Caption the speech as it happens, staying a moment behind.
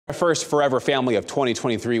First Forever Family of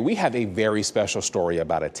 2023, we have a very special story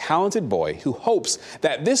about a talented boy who hopes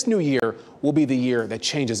that this new year will be the year that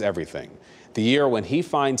changes everything. The year when he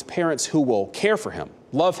finds parents who will care for him,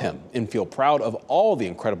 love him, and feel proud of all the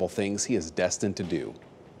incredible things he is destined to do.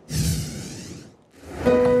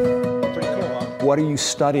 What are you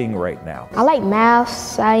studying right now? I like math,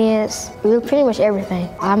 science, pretty much everything.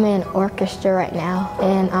 I'm in orchestra right now,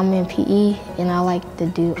 and I'm in PE, and I like to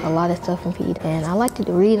do a lot of stuff in PE. And I like to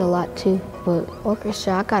read a lot too, but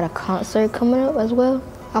orchestra, I got a concert coming up as well.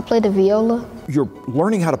 I play the viola. You're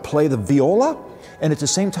learning how to play the viola, and at the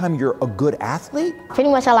same time you're a good athlete? Pretty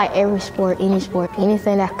much I like every sport,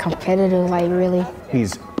 anything that's competitive, like really.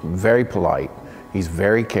 He's very polite, he's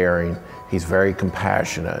very caring, he's very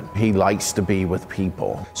compassionate. He likes to be with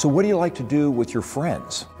people. So what do you like to do with your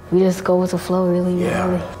friends? We just go with the flow, really.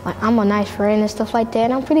 Like, I'm a nice friend and stuff like that,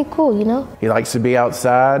 and I'm pretty cool, you know? He likes to be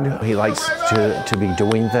outside. He likes to be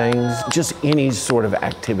doing things, just any sort of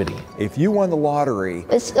activity. If you won the lottery...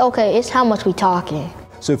 It's okay, it's how much we talking.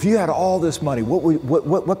 So if you had all this money,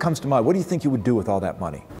 what comes to mind? What do you think you would do with all that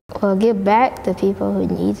money? Well, give back to people who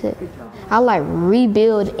need it. I like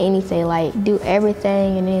rebuild anything, like do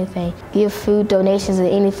everything and anything. Give food donations and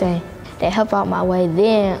anything that help out my way.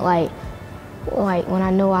 Then, like when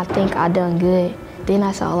I think I done good, then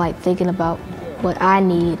I start like thinking about what I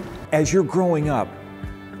need. As you're growing up,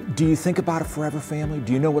 do you think about a forever family?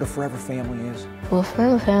 Do you know what a forever family is? Well, a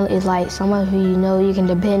forever family is like someone who you know you can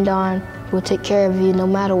depend on, will take care of you no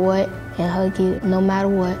matter what, and hug you no matter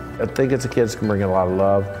what. I think as a kid can bring a lot of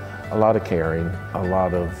love, a lot of caring, a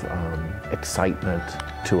lot of excitement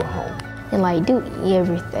to a home. And like do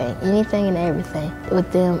everything, anything and everything.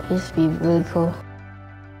 With them, it should be really cool.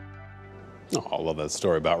 Oh, I love that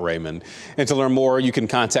story about Raymond. And to learn more, you can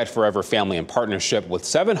contact Forever Family in partnership with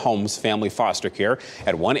 7 Homes Family Foster Care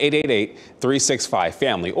at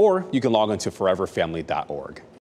 1-888-365-FAMILY, or you can log on to foreverfamily.org.